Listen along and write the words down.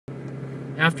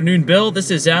Afternoon, Bill. This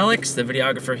is Alex, the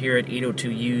videographer here at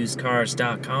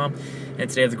 802usecars.com, and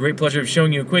today I have the great pleasure of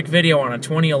showing you a quick video on a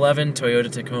 2011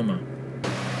 Toyota Tacoma.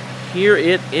 Here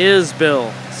it is,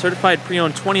 Bill. Certified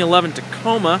pre-owned 2011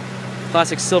 Tacoma,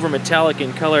 classic silver metallic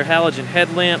in color, halogen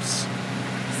headlamps,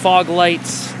 fog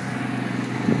lights,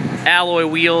 alloy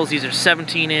wheels. These are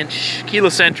 17-inch,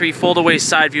 keyless entry, fold-away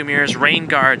side view mirrors, rain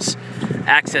guards,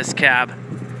 access cab,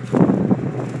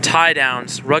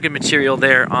 tie-downs, rugged material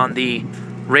there on the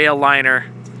rail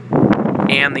liner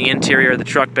and the interior of the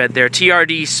truck bed there.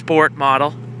 TRD Sport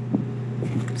model.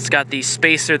 It's got the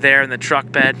spacer there in the truck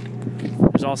bed.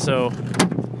 There's also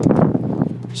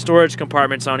storage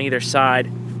compartments on either side.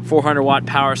 400-watt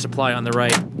power supply on the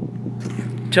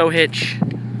right. Tow hitch,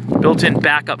 built-in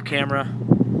backup camera.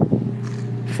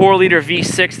 4-liter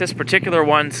V6. This particular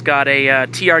one's got a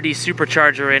TRD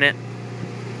supercharger in it.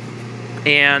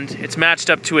 And it's matched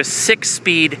up to a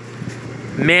 6-speed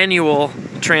manual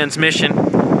transmission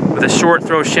with a short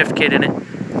throw shift kit in it.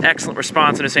 Excellent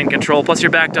responsiveness and control. Plus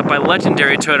you're backed up by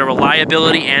legendary Toyota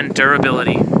reliability and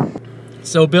durability.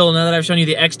 So Bill, now that I've shown you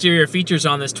the exterior features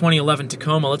on this 2011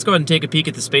 Tacoma, let's go ahead and take a peek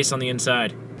at the space on the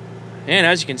inside. And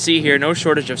as you can see here, no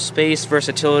shortage of space,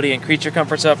 versatility, and creature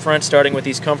comforts up front, starting with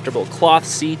these comfortable cloth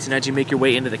seats. And as you make your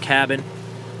way into the cabin,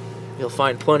 you'll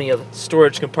find plenty of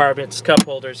storage compartments, cup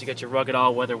holders. You got your rugged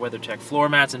all-weather WeatherTech floor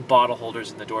mats and bottle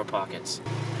holders in the door pockets.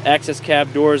 Access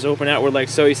cab doors open outward like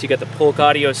so. You see you got the Polk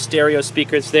Audio stereo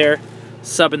speakers there,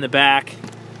 sub in the back.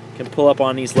 You can pull up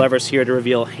on these levers here to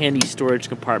reveal handy storage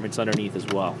compartments underneath as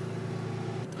well.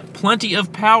 Plenty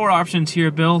of power options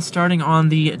here, Bill. Starting on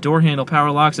the door handle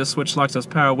power locks. This switch locks those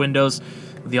power windows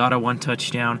with the auto one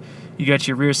touchdown. You got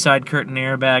your rear side curtain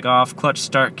airbag off, clutch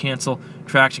start cancel,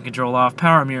 traction control off,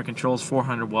 power mirror controls,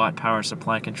 400-watt power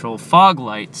supply control, fog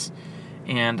lights,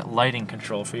 and lighting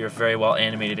control for your very well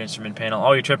animated instrument panel.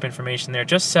 All your trip information there,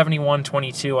 just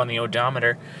 7122 on the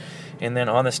odometer. And then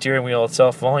on the steering wheel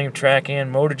itself, volume, track,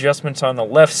 and mode adjustments on the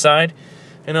left side.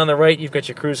 And on the right, you've got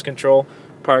your cruise control,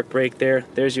 park brake there.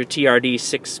 There's your TRD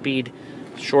 6-speed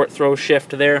short throw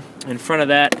shift there. In front of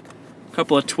that, a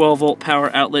couple of 12-volt power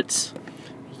outlets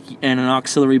and an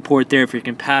auxiliary port there for your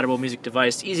compatible music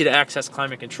device. Easy to access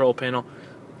climate control panel,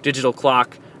 digital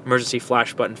clock, emergency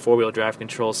flash button, 4-wheel drive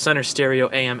controls, center stereo,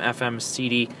 AM, FM,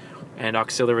 CD, and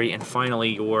auxiliary, and finally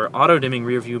your auto dimming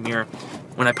rear view mirror.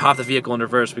 When I pop the vehicle in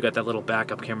reverse, we got that little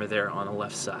backup camera there on the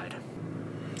left side.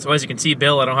 So as you can see,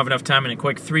 Bill, I don't have enough time in a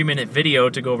quick 3-minute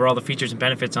video to go over all the features and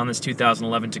benefits on this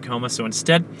 2011 Tacoma, so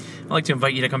instead, I'd like to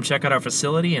invite you to come check out our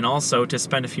facility and also to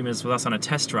spend a few minutes with us on a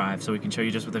test drive so we can show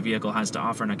you just what the vehicle has to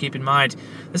offer. Now keep in mind,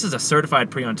 this is a certified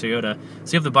pre-owned Toyota,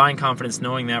 so you have the buying confidence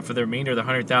knowing that for the remainder of the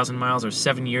 100,000 miles or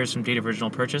 7 years from date of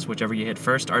original purchase, whichever you hit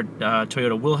first, our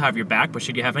Toyota will have your back. But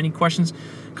should you have any questions,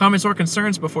 comments, or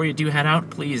concerns before you do head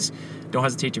out, please don't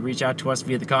hesitate to reach out to us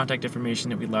via the contact information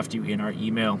that we left you in our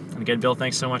email. And again, Bill,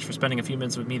 thanks so much for spending a few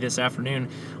minutes with me this afternoon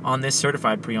on this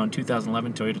certified pre-owned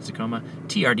 2011 Toyota Tacoma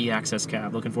TRD Access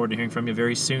Cab. Looking forward to hearing from you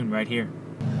very soon right here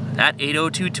at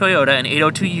 802 Toyota and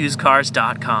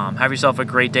 802usecars.com. Have yourself a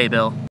great day, Bill.